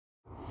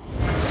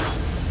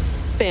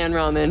Fan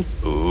Ramen.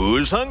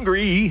 Who's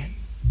hungry?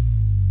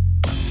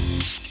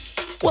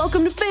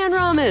 Welcome to Fan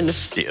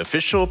Ramen, The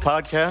official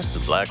podcast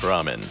of Black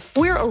Ramen.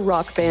 We're a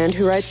rock band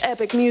who writes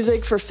epic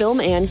music for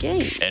film and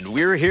game. And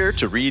we're here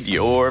to read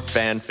your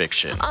fan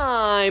fiction.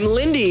 I'm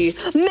Lindy.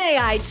 May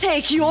I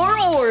take your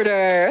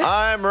order?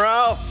 I'm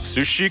Ralph.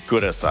 Sushi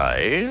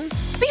kudasai.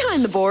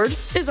 Behind the board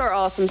is our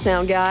awesome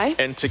sound guy.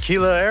 And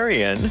Tequila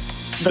Aryan,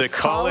 the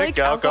colic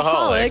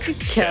alcoholic,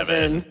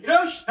 Kevin.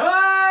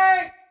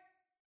 Yoshai!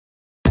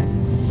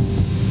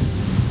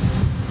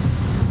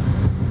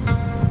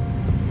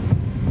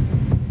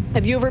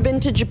 Have you ever been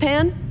to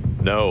Japan?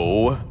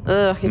 No.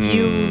 If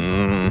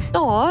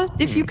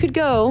you could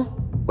go,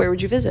 where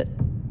would you visit?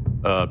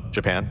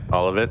 Japan,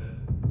 all of it.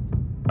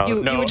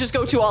 You would just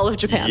go to all of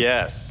Japan?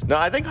 Yes. No,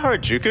 I think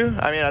Harajuku.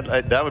 I mean,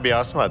 that would be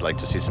awesome. I'd like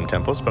to see some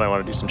temples, but I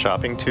want to do some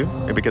shopping too.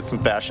 Maybe get some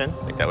fashion.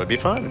 I think that would be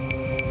fun.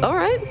 All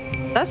right.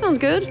 That sounds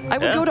good. I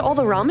would go to all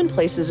the ramen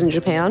places in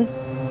Japan.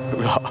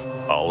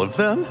 All of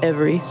them?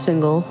 Every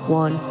single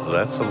one.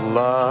 That's a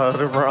lot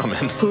of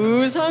ramen.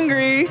 Who's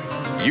hungry?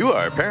 You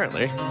are,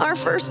 apparently. Our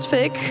first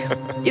fic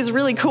is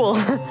really cool.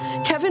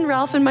 Kevin,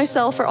 Ralph, and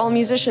myself are all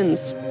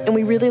musicians, and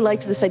we really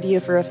liked this idea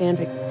for a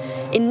fanfic.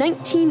 In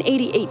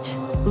 1988,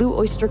 Blue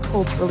Oyster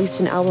Cult released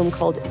an album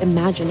called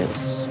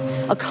Imaginos,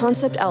 a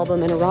concept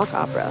album and a rock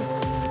opera.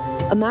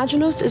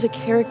 Imaginos is a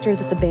character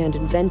that the band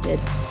invented,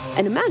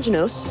 and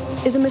Imaginos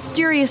is a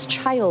mysterious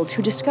child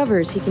who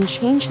discovers he can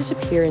change his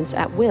appearance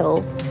at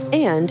will,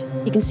 and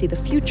he can see the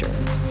future.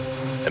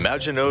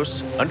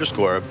 Imaginos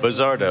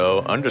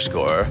 _Bizardo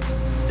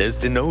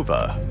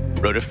Desdenova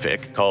wrote a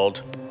fic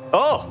called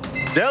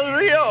Del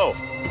Rio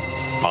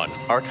on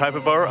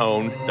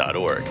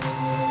archiveofourown.org.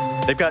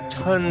 They've got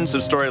tons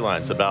of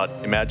storylines about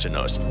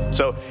Imaginos,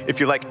 so if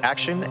you like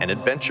action and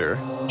adventure,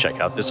 check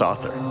out this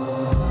author.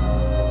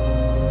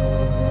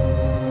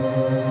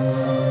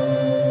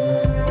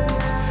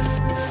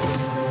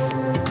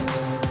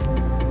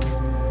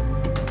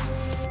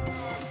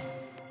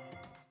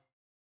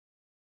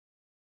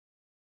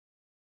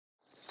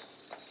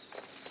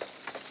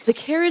 The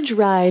carriage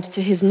ride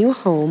to his new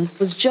home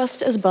was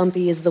just as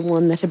bumpy as the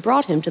one that had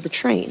brought him to the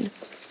train.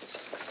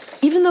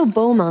 Even though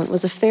Beaumont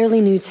was a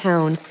fairly new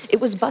town, it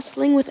was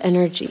bustling with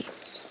energy.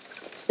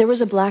 There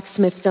was a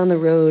blacksmith down the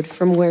road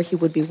from where he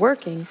would be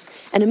working,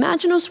 and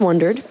Imaginos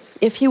wondered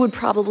if he would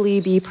probably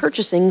be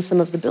purchasing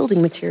some of the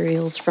building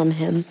materials from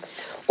him,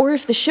 or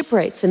if the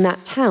shipwrights in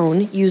that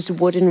town used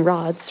wooden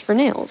rods for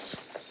nails.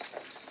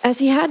 As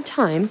he had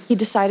time, he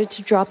decided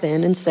to drop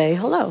in and say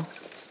hello.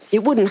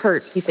 It wouldn't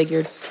hurt, he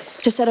figured,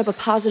 to set up a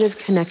positive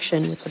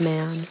connection with the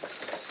man.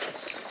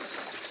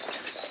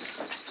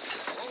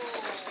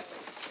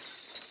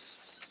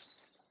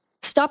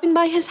 Stopping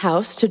by his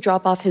house to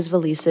drop off his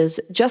valises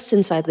just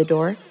inside the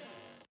door,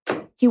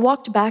 he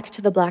walked back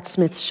to the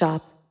blacksmith's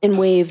shop and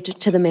waved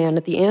to the man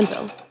at the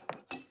anvil.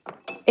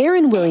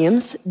 Aaron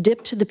Williams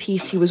dipped the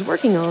piece he was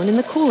working on in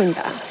the cooling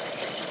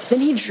bath. Then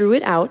he drew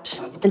it out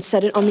and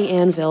set it on the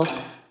anvil,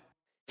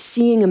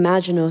 seeing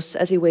Imaginos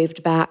as he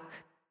waved back.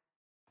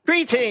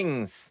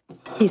 Greetings,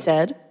 he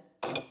said.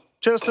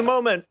 Just a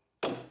moment.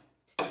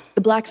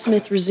 The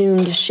blacksmith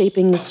resumed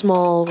shaping the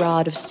small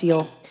rod of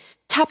steel,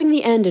 tapping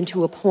the end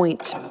into a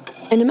point,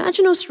 and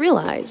Imaginos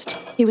realized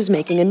he was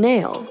making a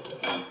nail.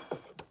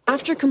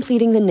 After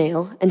completing the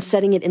nail and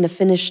setting it in the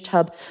finished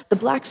tub, the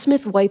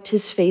blacksmith wiped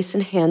his face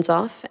and hands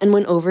off and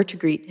went over to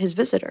greet his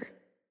visitor.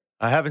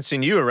 I haven't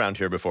seen you around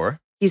here before,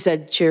 he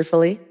said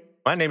cheerfully.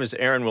 My name is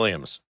Aaron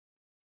Williams.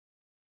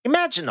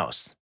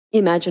 Imaginos.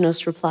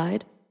 Imaginos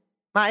replied.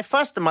 My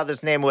foster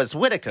mother's name was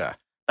Whitaker,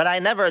 but I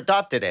never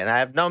adopted it, and I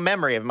have no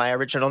memory of my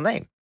original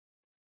name.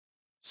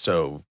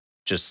 So,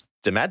 just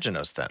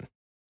Imaginos then.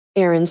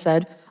 Aaron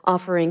said,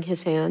 offering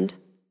his hand.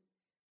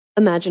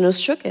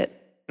 Imaginos shook it.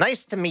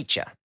 Nice to meet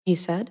you, he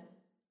said.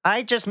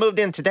 I just moved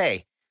in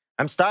today.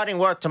 I'm starting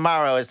work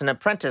tomorrow as an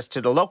apprentice to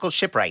the local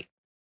shipwright.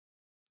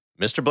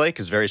 Mr. Blake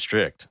is very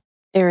strict.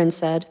 Aaron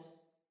said.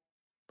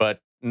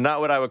 But not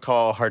what I would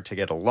call hard to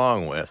get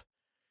along with.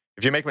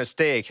 If you make a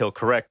mistake, he'll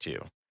correct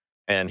you.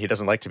 And he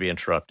doesn't like to be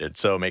interrupted,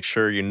 so make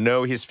sure you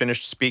know he's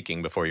finished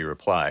speaking before you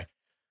reply.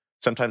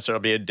 Sometimes there'll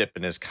be a dip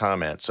in his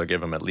comments, so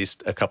give him at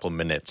least a couple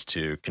minutes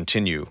to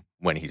continue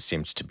when he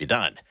seems to be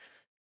done,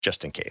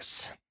 just in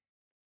case.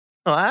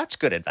 Well, that's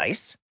good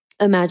advice,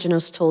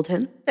 Imaginos told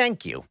him.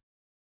 Thank you.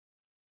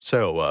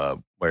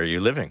 So, where are you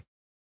living?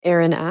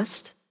 Aaron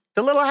asked.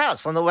 The little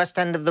house on the west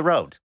end of the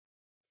road.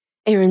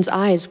 Aaron's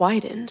eyes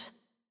widened.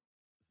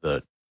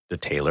 The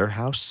Taylor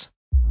house?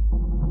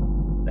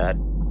 The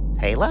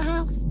Taylor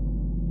house?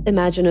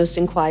 Imaginos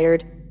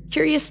inquired,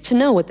 curious to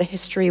know what the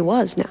history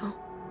was now.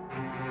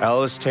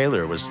 Alice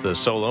Taylor was the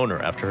sole owner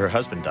after her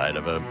husband died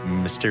of a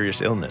mysterious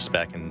illness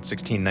back in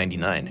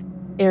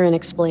 1699. Aaron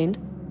explained.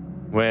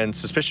 When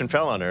suspicion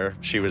fell on her,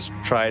 she was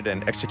tried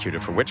and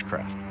executed for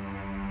witchcraft.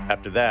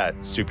 After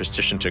that,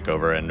 superstition took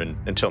over, and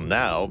until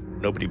now,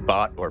 nobody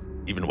bought or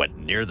even went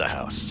near the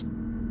house.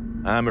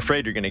 I'm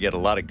afraid you're going to get a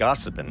lot of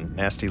gossip and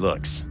nasty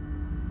looks.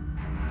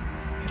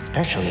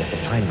 Especially if they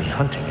find me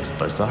hunting his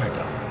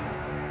Bizardo.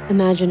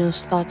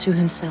 Imaginos thought to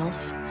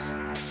himself.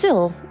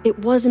 Still, it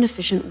was an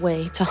efficient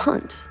way to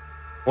hunt.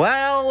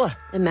 Well,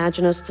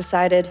 Imaginos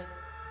decided.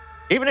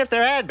 even if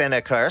there had been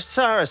a curse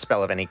or a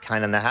spell of any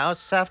kind in the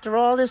house, after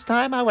all this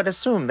time, I would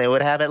assume they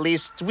would have at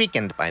least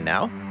weakened by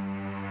now.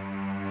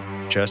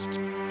 Just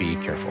be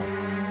careful.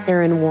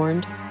 Aaron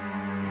warned.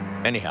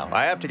 Anyhow,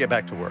 I have to get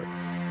back to work.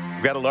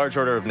 We've got a large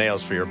order of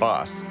nails for your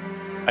boss.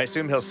 I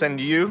assume he'll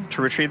send you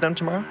to retrieve them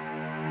tomorrow?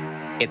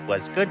 It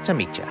was good to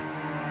meet you.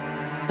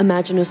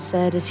 Imaginos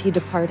said as he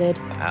departed.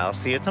 I'll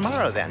see you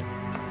tomorrow then.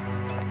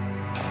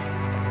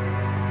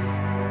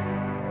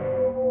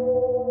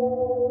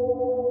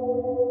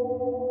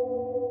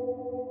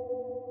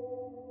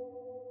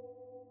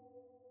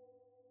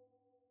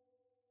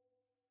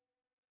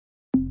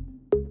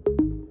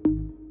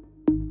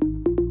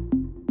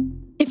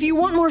 If you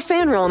want more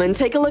fan ramen,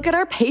 take a look at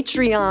our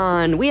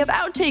Patreon. We have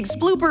outtakes,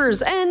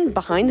 bloopers, and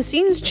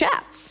behind-the-scenes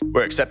chats.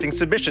 We're accepting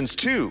submissions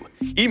too.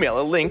 Email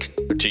a link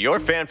to your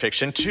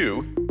fanfiction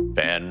to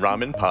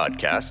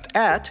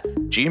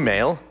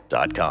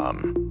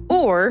fanramenpodcast@gmail.com.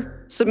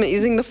 Or submit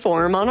using the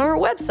form on our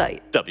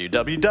website.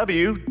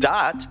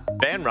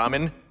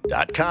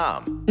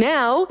 www.fanramen.com.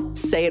 Now,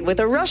 say it with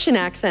a Russian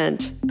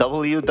accent.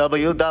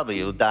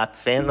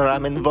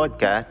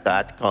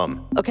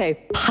 www.fanramenvodka.com.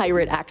 Okay,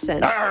 pirate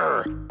accent.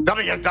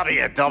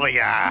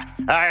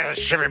 www. I'll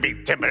shiver me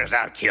timbers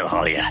out,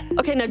 keelhole.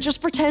 Okay, now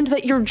just pretend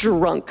that you're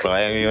drunk.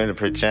 Why are you going to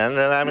pretend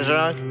that I'm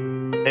drunk?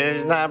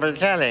 He's not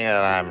pretending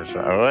that I'm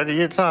drunk. What are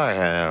you talking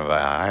about?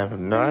 I have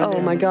no idea.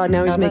 Oh my god,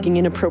 now he's making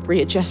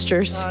inappropriate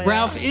gestures.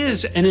 Ralph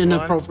is an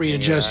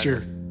inappropriate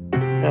gesture.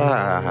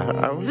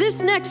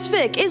 This next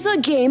fic is a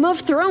Game of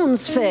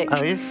Thrones fic.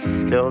 Are you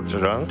still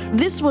drunk?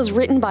 This was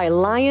written by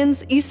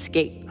Lions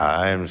Escape.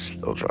 I'm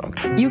still drunk.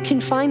 You can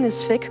find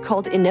this fic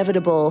called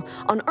Inevitable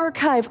on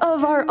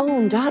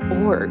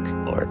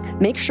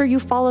archiveofourOwn.org. Make sure you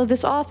follow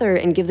this author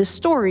and give this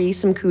story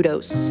some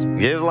kudos.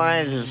 Give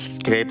Lions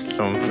Escape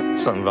some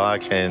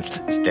vodka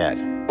instead.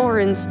 Or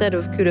instead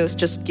of kudos,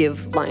 just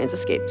give Lions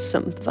Escape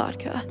some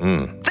vodka.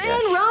 Fan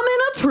Ramen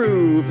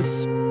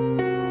approves.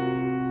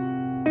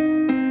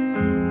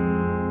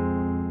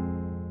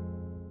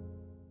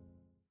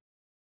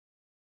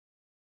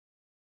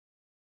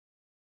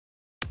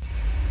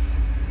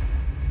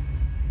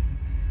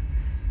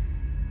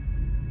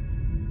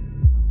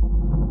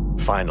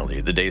 Finally,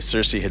 the day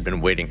Cersei had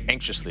been waiting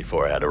anxiously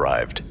for had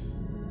arrived.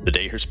 The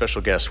day her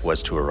special guest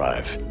was to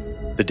arrive.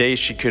 The day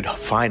she could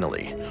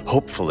finally,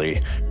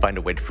 hopefully, find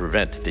a way to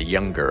prevent the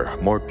younger,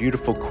 more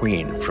beautiful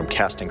queen from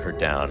casting her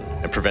down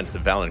and prevent the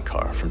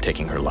Valonqar from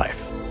taking her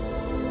life.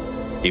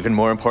 Even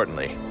more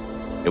importantly,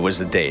 it was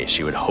the day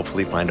she would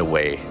hopefully find a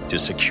way to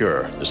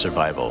secure the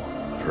survival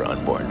of her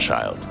unborn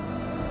child.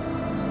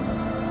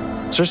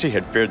 Cersei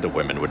had feared the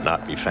women would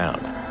not be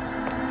found.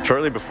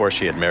 Shortly before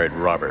she had married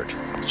Robert,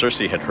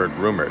 Cersei had heard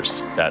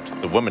rumors that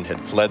the woman had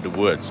fled the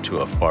woods to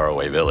a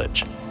faraway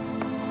village.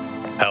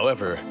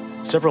 However,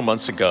 several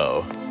months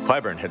ago,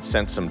 Qyburn had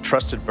sent some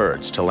trusted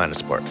birds to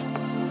Lannisport.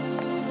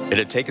 It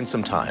had taken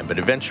some time, but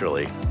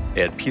eventually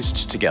they had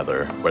pieced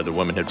together where the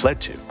woman had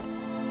fled to.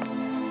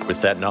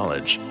 With that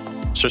knowledge,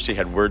 Cersei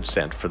had word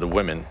sent for the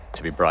women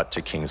to be brought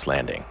to King's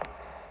Landing.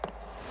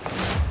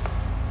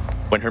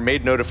 When her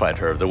maid notified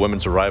her of the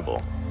woman's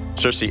arrival,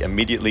 Cersei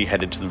immediately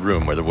headed to the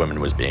room where the woman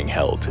was being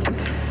held.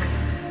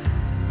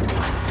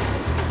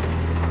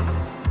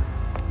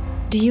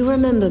 Do you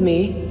remember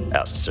me?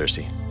 Asked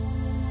Cersei.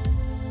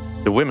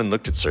 The women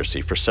looked at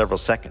Cersei for several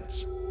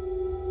seconds.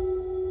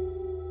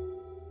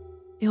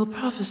 Your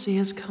prophecy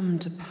has come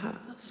to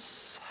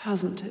pass,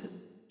 hasn't it?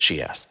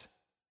 She asked.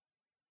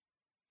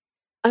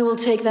 I will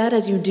take that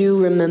as you do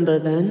remember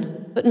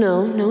then. But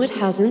no, it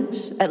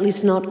hasn't. At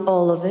least not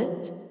all of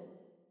it.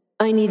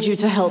 I need you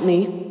to help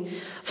me.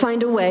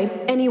 Find a way,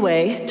 any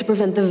way, to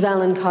prevent the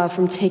Valonqar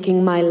from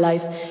taking my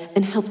life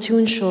and help to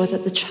ensure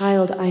that the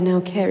child I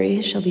now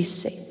carry shall be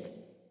safe.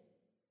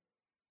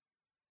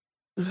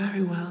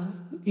 Very well.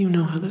 You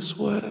know how this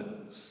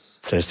works.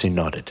 Cersei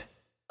nodded.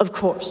 Of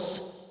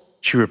course.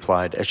 She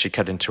replied as she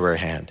cut into her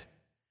hand.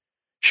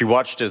 She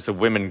watched as the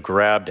women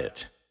grabbed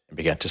it and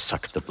began to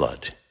suck the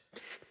blood.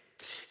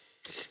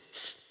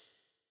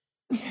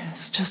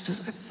 Yes, just as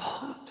I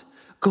thought.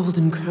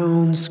 Golden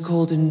crowns,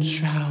 golden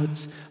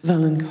shrouds,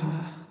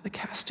 Valonqar, the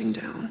casting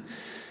down.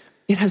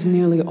 It has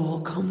nearly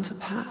all come to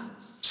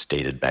pass.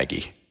 Stated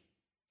Maggie.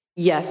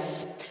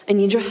 Yes, I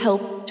need your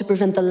help to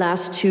prevent the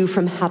last two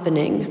from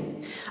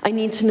happening. I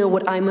need to know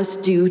what I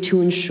must do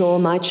to ensure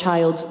my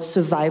child's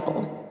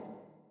survival.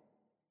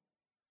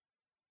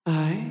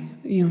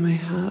 You may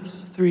have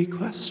 3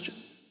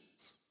 questions.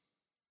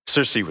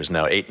 Cersei was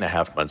now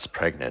 8.5 months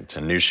pregnant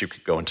and knew she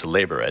could go into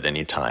labor at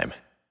any time.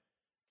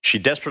 She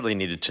desperately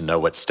needed to know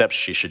what steps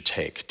she should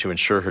take to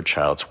ensure her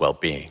child's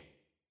well-being.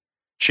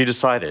 She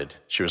decided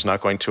she was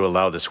not going to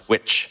allow this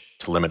witch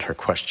to limit her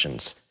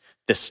questions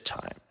this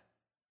time.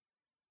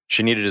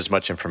 She needed as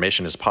much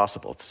information as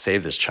possible to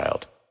save this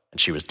child, and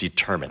she was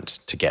determined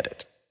to get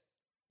it.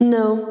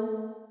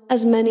 No,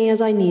 as many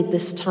as I need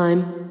this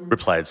time,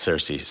 replied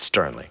Cersei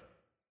sternly.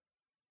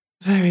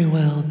 Very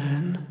well,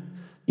 then.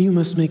 You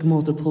must make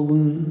multiple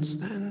wounds,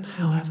 then,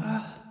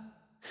 however.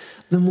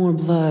 The more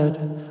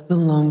blood, the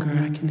longer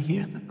I can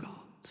hear the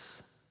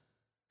gods.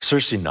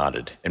 Cersei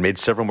nodded and made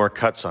several more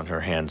cuts on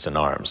her hands and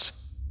arms.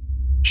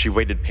 She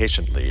waited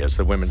patiently as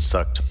the women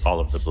sucked all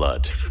of the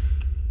blood.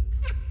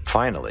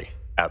 Finally,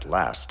 at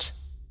last,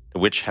 the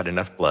witch had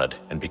enough blood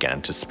and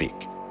began to speak.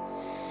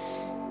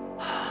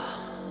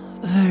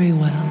 Very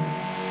well.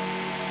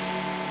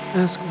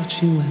 Ask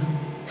what you will.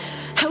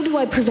 How do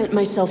I prevent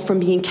myself from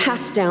being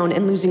cast down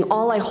and losing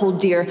all I hold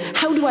dear?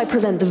 How do I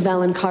prevent the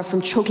Valonqar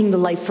from choking the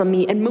life from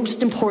me? And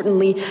most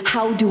importantly,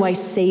 how do I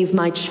save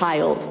my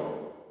child?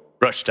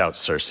 Rushed out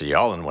Cersei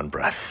all in one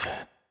breath.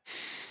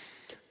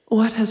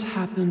 What has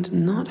happened,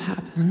 not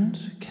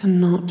happened,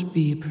 cannot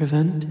be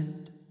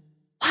prevented.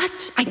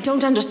 What? I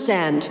don't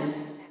understand.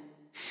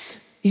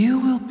 You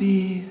will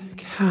be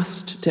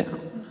cast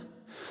down.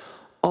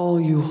 All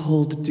you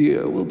hold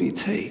dear will be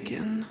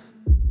taken.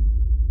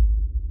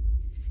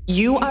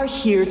 You are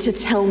here to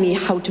tell me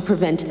how to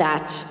prevent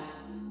that.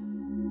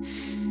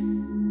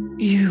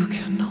 You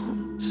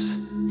cannot.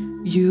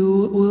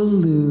 You will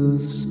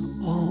lose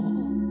all.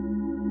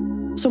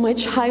 So my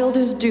child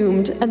is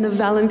doomed, and the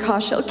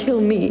Valonqar shall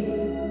kill me.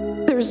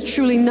 There is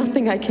truly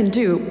nothing I can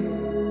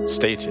do.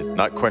 Stated,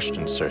 not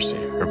questioned Cersei,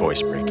 her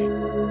voice breaking.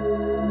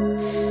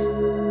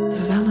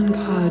 The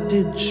Valonqar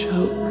did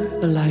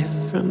choke the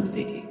life from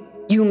thee.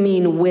 You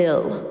mean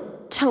will.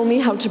 Tell me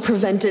how to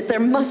prevent it. There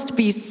must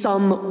be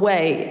some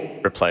way,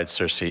 replied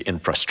Cersei in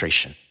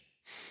frustration.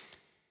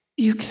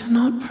 You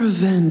cannot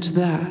prevent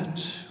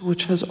that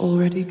which has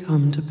already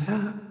come to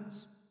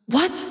pass.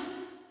 What?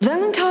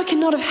 Valonqar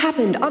cannot have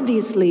happened,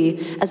 obviously,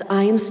 as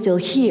I am still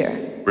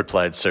here,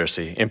 replied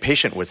Cersei,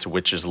 impatient with the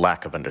witch's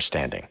lack of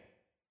understanding.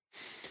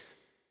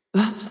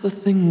 That's the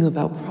thing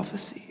about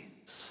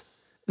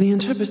prophecies. The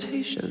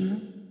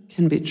interpretation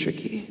can be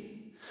tricky.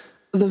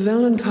 The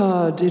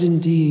Valonqar did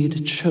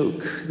indeed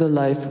choke the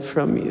life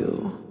from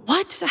you.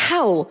 What?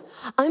 How?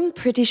 I'm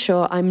pretty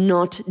sure I'm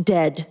not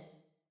dead.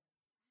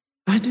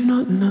 I do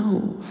not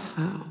know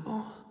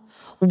how.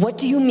 What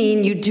do you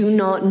mean you do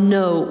not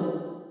know?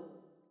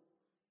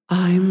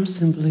 I'm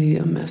simply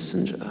a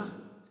messenger.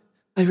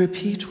 I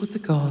repeat what the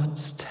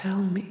gods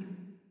tell me.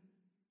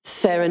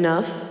 Fair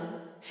enough.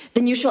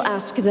 Then you shall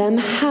ask them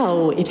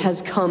how it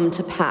has come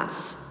to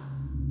pass.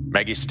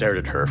 Maggie stared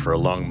at her for a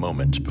long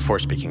moment before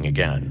speaking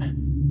again.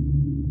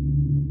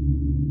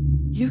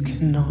 You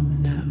cannot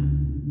know.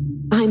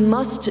 I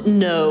must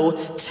know.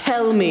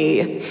 Tell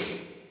me.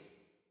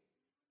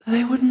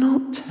 They would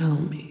not tell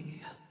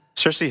me.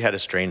 Cersei had a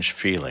strange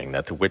feeling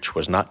that the witch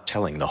was not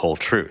telling the whole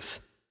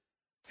truth.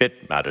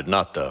 It mattered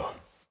not, though.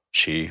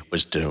 She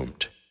was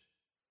doomed.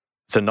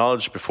 With the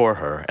knowledge before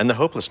her and the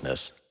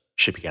hopelessness,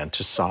 she began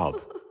to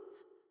sob.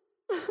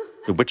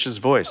 The witch's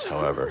voice,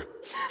 however,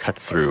 cut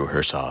through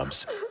her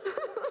sobs.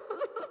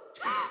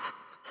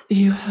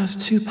 You have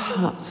two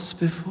paths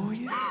before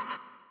you.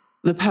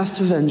 The path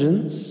to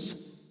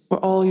vengeance, where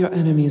all your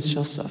enemies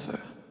shall suffer,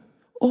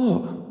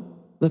 or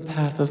the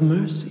path of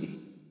mercy.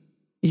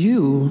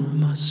 You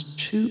must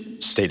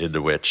choose, stated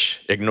the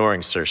witch,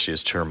 ignoring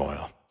Cersei's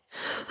turmoil.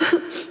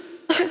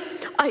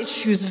 I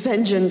choose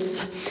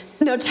vengeance.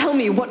 Now tell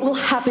me what will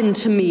happen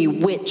to me,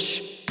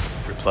 witch,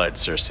 replied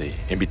Cersei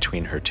in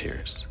between her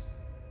tears.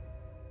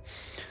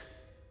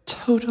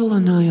 Total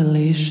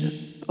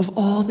annihilation of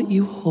all that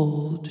you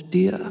hold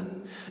dear.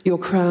 Your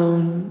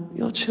crown,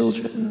 your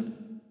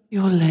children,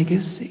 your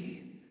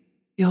legacy,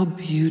 your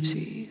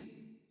beauty.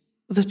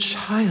 The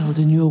child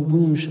in your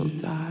womb shall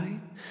die.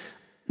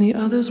 The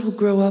others will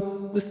grow up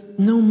with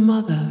no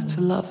mother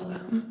to love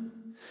them.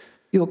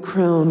 Your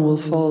crown will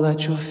fall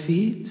at your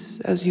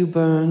feet as you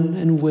burn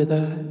and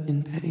wither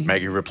in pain.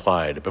 Maggie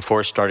replied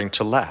before starting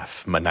to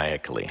laugh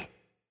maniacally.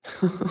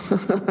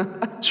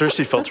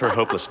 Cersei felt her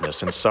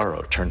hopelessness and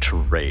sorrow turn to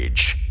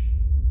rage.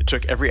 It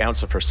took every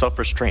ounce of her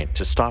self-restraint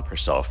to stop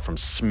herself from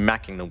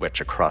smacking the witch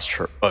across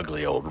her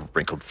ugly old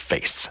wrinkled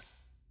face.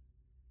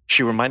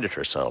 She reminded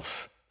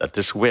herself that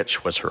this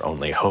witch was her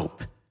only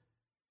hope.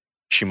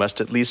 She must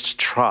at least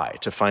try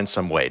to find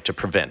some way to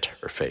prevent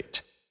her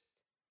fate.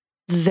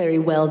 Very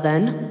well,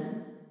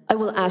 then. I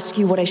will ask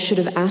you what I should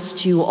have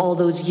asked you all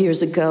those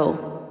years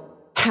ago.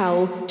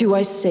 How do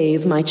I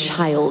save my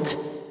child?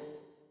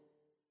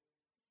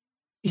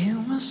 You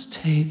must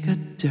take a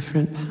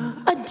different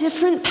path. A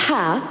different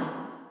path?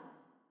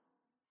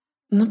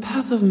 The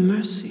path of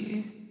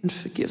mercy and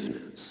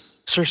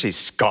forgiveness. Cersei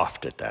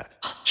scoffed at that.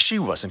 She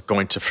wasn't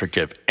going to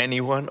forgive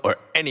anyone or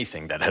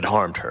anything that had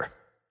harmed her.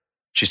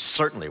 She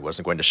certainly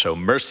wasn't going to show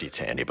mercy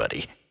to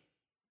anybody.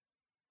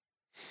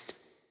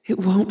 It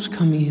won't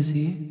come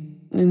easy,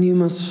 and you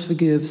must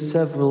forgive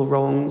several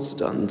wrongs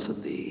done to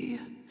thee.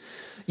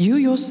 You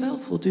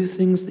yourself will do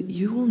things that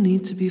you will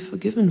need to be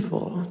forgiven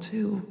for,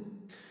 too.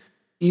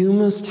 You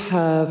must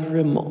have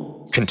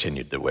remorse,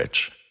 continued the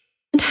witch.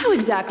 And how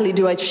exactly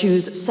do I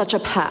choose such a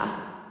path?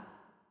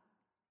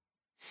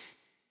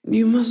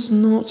 You must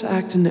not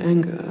act in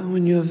anger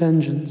when your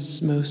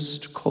vengeance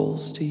most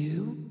calls to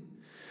you.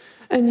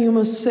 and you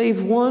must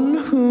save one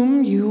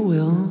whom you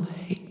will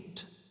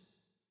hate.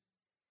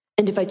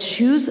 And if I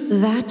choose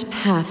that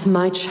path,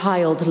 my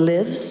child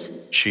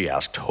lives? She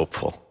asked,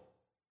 hopeful.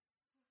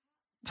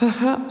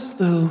 Perhaps,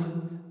 though,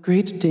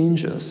 great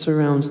danger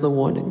surrounds the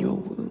one in your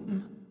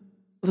womb.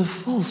 The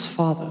false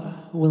father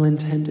will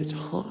intend it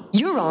harm.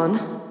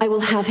 Euron, I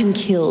will have him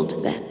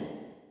killed then.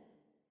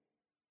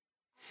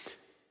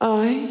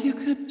 Aye, you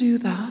could do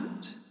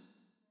that.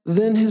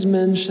 Then his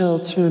men shall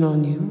turn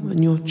on you,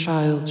 and your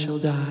child shall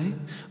die,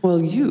 while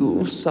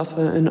you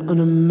suffer an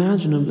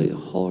unimaginably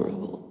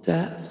horrible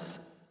death.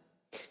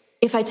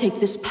 If I take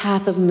this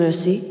path of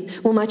mercy,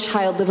 will my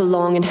child live a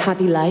long and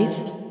happy life?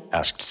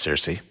 Asked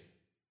Cersei.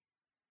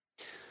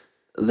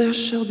 There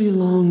shall be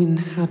long and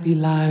happy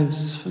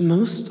lives for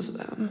most of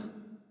them.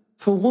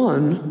 For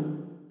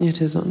one,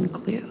 it is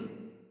unclear.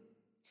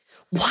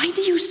 Why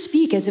do you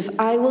speak as if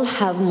I will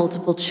have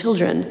multiple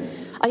children?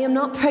 I am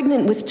not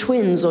pregnant with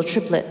twins or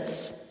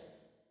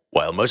triplets.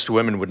 While most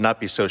women would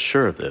not be so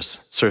sure of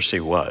this, Cersei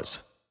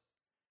was.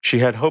 She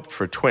had hoped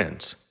for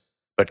twins,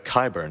 but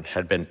Qyburn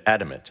had been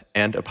adamant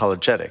and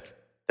apologetic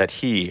that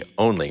he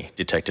only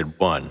detected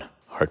one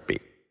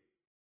heartbeat.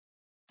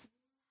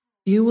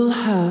 You will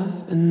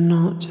have and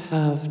not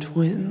have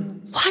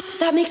twins. What?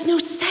 That makes no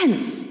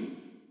sense.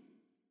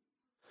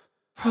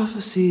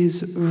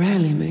 Prophecies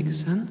rarely make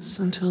sense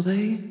until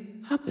they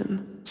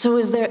happen. So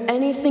is there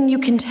anything you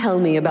can tell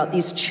me about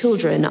these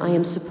children I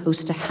am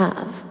supposed to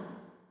have?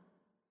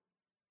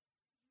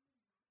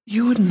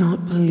 You would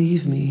not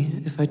believe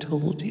me if I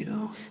told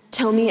you.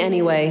 Tell me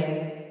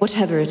anyway,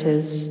 whatever it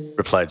is.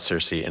 Replied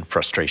Cersei in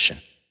frustration.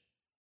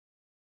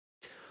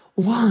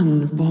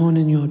 One born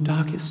in your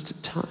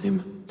darkest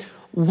time,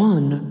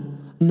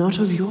 one not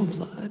of your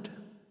blood,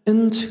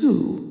 and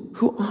two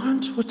who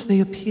aren't what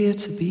they appear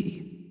to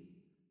be.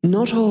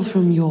 Not all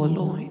from your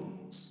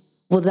loins.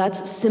 Well,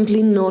 that's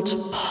simply not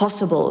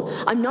possible.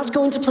 I'm not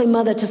going to play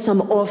mother to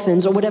some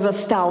orphans or whatever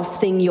foul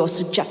thing you're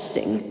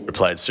suggesting.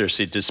 Replied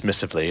Cersei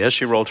dismissively as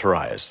she rolled her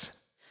eyes.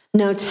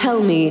 Now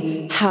tell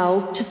me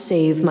how to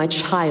save my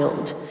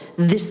child.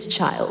 This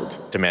child.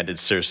 Demanded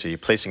Cersei,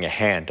 placing a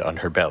hand on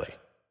her belly.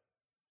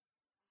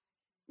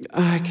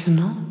 I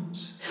cannot.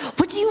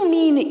 What do you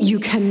mean you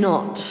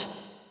cannot?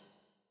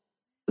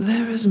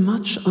 There is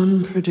much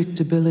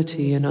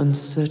unpredictability and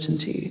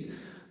uncertainty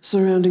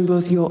surrounding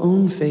both your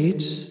own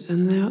fate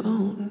and their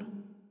own.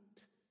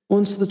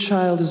 Once the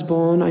child is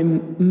born, I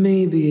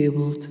may be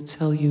able to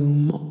tell you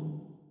more.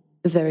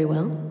 Very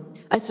well.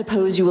 I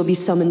suppose you will be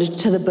summoned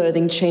to the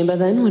birthing chamber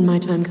then when my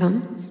time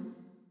comes?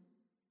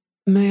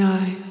 May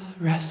I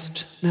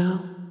rest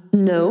now?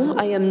 No,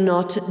 I am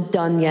not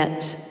done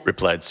yet.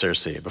 Replied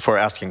Cersei before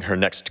asking her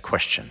next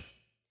question.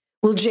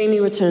 Will Jaime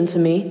return to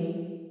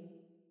me?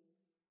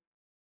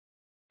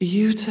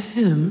 You to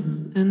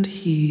him, and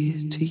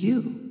he to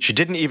you. She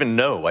didn't even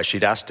know why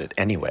she'd asked it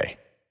anyway.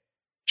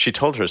 She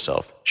told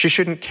herself she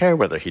shouldn't care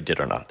whether he did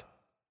or not.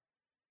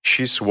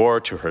 She swore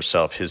to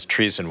herself his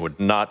treason would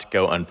not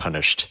go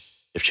unpunished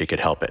if she could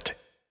help it.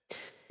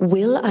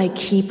 Will I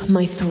keep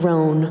my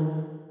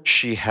throne?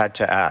 She had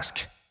to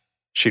ask.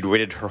 She'd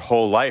waited her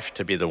whole life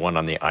to be the one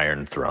on the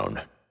Iron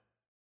Throne.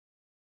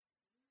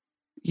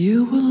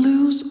 You will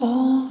lose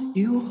all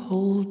you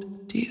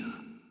hold dear.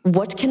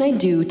 What can I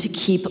do to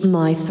keep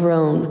my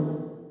throne?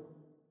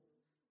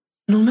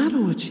 No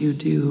matter what you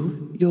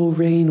do, your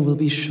reign will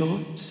be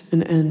short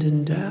and end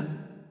in death.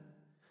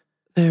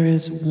 There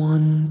is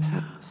one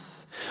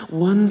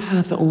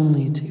path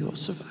only to your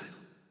survival.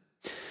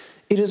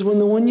 It is when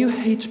the one you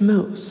hate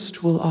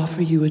most will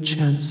offer you a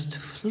chance to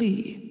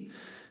flee.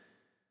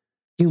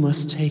 You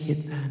must take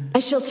it then. I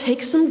shall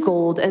take some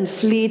gold and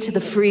flee to the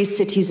free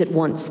cities at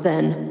once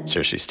then.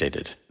 Cersei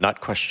stated,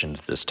 not questioned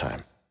this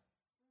time.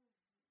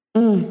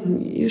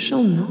 You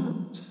shall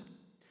not.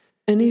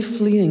 Any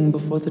fleeing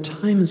before the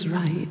time is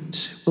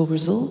right will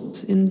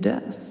result in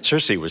death.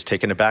 Cersei was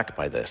taken aback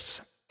by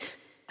this.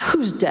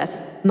 Whose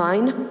death?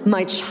 Mine?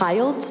 My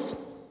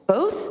child's?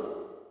 Both?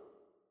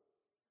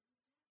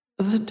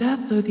 The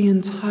death of the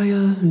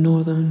entire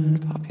northern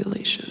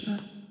population.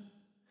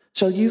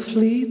 Shall you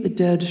flee, the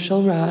dead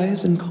shall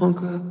rise and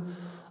conquer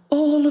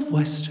all of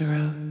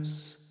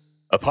Westeros.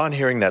 Upon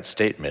hearing that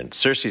statement,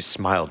 Cersei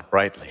smiled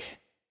brightly.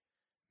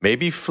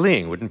 Maybe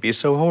fleeing wouldn't be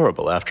so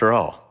horrible after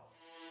all.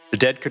 The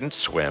dead couldn't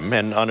swim,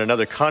 and on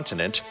another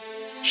continent,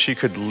 she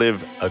could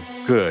live a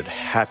good,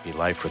 happy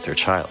life with her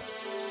child.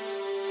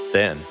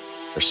 Then,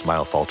 her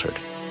smile faltered.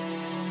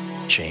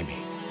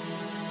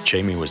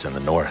 Jaime was in the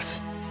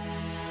north.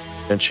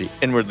 Then she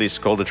inwardly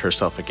scolded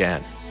herself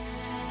again.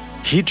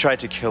 He tried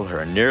to kill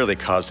her and nearly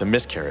caused a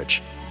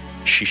miscarriage.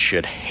 She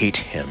should hate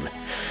him.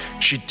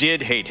 She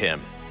did hate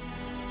him.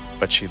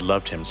 But she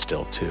loved him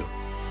still, too.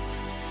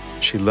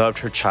 She loved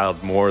her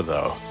child more,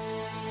 though.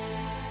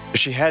 If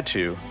she had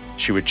to,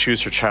 she would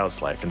choose her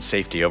child's life and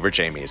safety over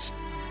Jaime's.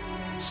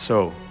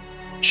 So,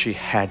 she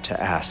had to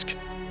ask.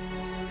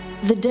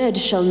 The dead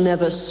shall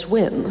never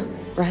swim,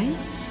 right?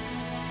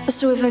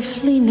 So if I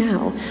flee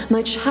now,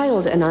 my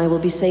child and I will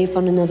be safe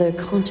on another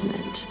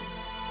continent.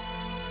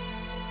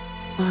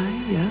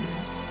 Aye,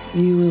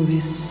 You will be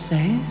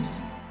safe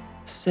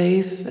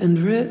and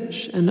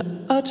rich,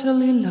 and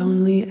utterly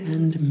lonely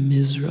and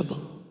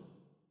miserable.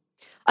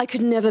 I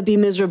could never be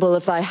miserable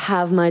if I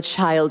have my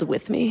child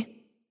with me.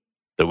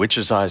 The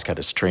witch's eyes got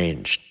a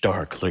strange,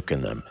 dark look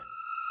in them.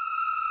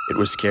 It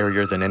was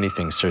scarier than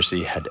anything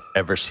Cersei had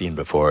ever seen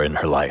before in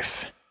her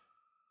life.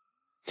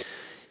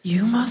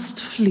 You must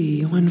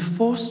flee when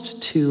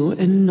forced to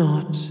and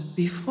not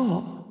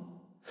before.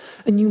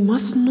 And you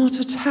must not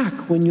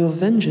attack when your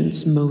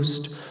vengeance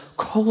most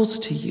calls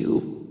to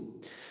you.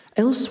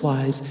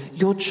 Elsewise,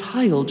 your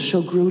child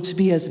shall grow to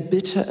be as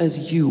bitter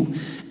as you,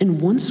 and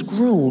once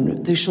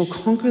grown, they shall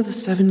conquer the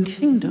 7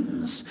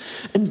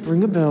 kingdoms and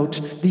bring about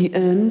the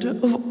end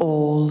of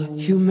all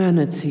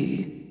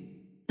humanity.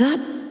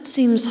 That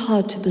seems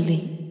hard to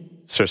believe.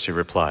 Cersei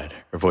replied,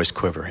 her voice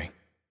quivering.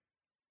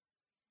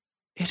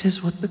 It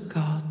is what the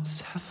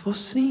gods have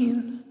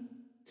foreseen.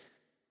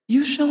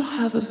 You shall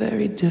have a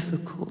very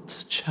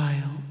difficult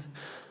child.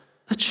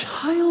 A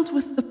child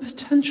with the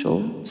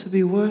potential to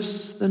be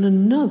worse than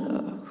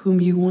another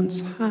whom you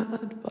once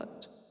had,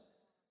 but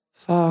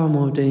far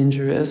more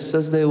dangerous,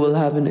 as they will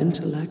have an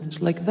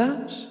intellect like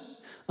that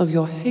of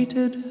your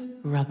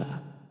hated brother.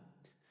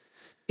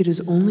 It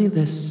is only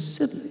their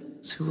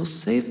siblings who will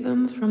save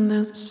them from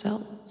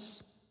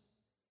themselves.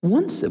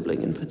 One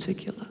sibling in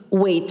particular.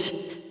 Wait,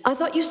 I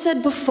thought you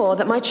said before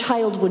that my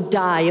child would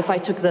die if I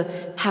took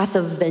the path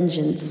of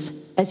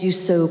vengeance, as you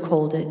so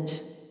called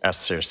it.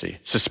 Asked Cersei,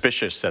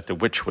 suspicious that the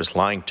witch was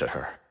lying to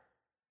her.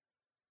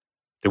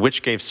 The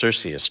witch gave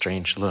Cersei a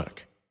strange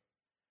look.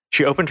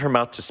 She opened her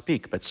mouth to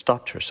speak, but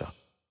stopped herself.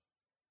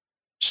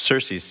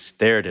 Cersei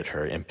stared at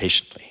her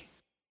impatiently.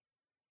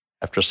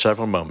 After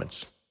several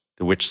moments,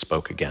 the witch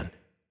spoke again.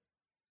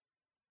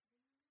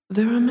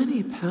 There are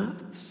many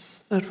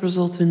paths that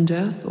result in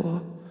death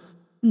or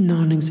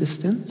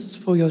non-existence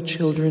for your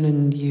children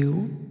and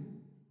you.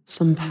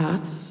 Some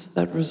paths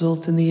that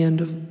result in the end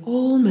of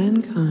all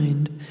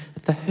mankind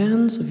at the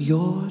hands of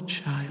your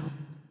child.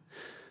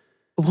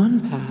 One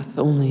path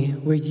only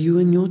where you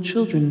and your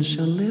children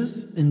shall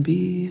live and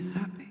be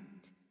happy.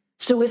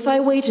 So if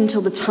I wait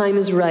until the time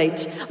is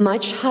right, my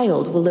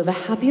child will live a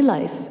happy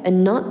life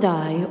and not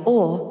die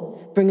or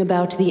bring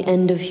about the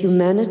end of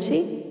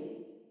humanity?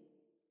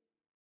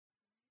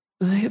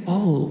 They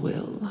all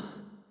will,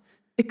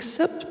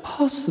 except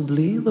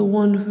possibly the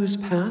one whose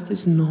path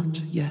is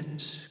not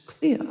yet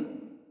clear.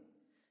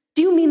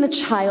 Do you mean the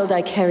child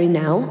I carry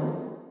now?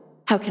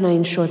 How can I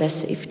ensure their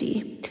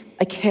safety?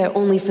 I care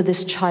only for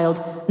this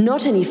child,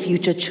 not any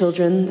future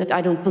children that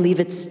I don't believe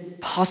it's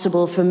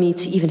possible for me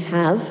to even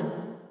have.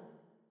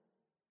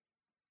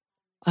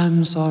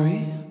 I'm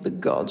sorry, the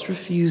gods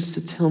refuse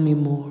to tell me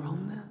more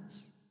on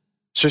this.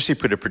 Cersei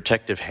put a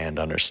protective hand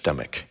on her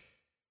stomach.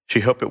 She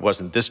hoped it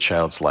wasn't this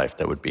child's life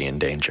that would be in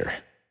danger.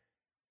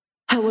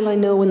 How will I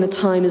know when the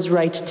time is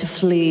right to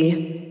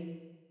flee?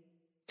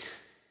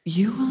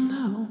 You will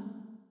know.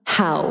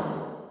 How?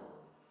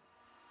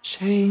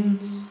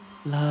 Chains,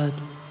 blood,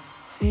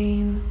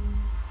 pain,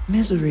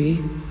 misery,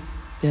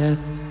 death,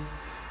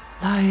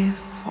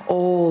 life,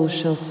 all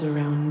shall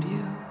surround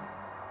you.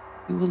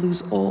 You will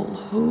lose all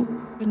hope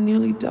and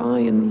nearly die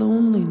in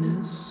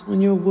loneliness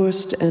when your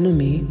worst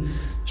enemy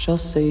shall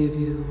save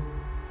you.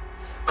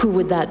 Who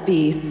would that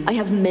be? I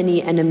have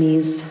many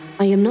enemies.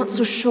 I am not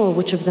so sure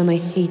which of them I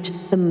hate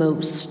the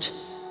most.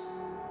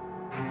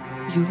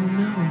 You will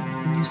know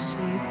when you see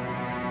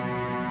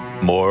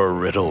them. More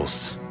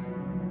riddles.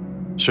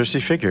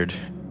 Cersei figured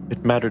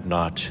it mattered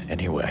not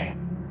anyway.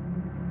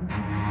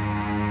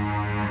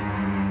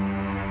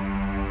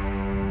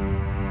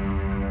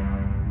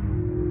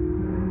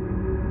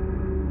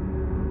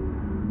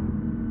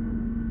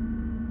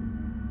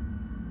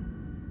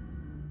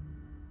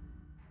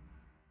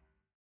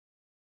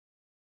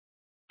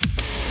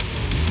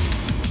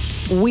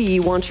 We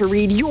want to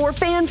read your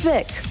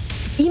fanfic.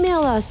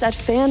 Email us at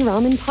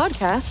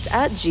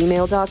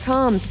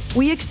fanramenpodcast@gmail.com.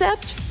 We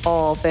accept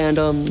all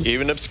fandoms.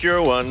 Even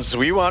obscure ones,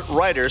 we want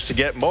writers to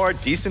get more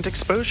decent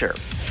exposure.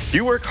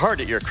 You work hard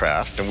at your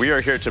craft, and we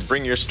are here to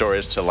bring your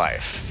stories to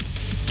life.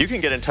 You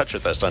can get in touch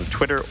with us on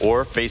Twitter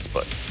or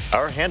Facebook.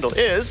 Our handle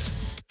is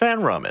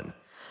FanRamen.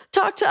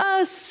 Talk to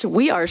us.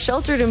 We are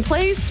sheltered in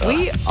place.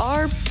 We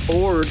are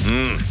bored.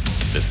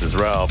 This is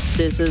Ralph.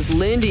 This is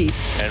Lindy.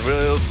 And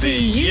we'll see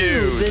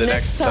you the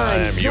next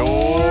time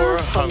you're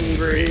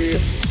hungry.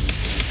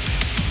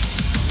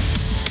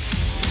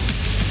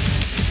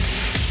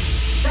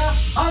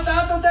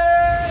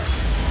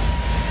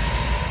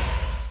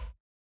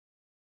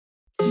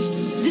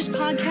 This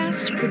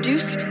podcast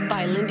produced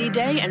by Lindy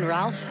Day and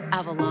Ralph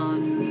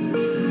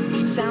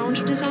Avalon.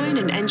 Sound design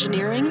and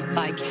engineering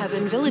by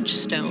Kevin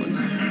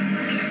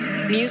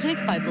Villagestone.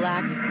 Music by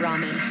Black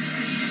Ramen.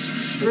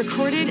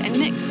 Recorded and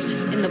mixed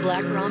in the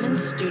Black Ramen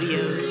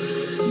Studios.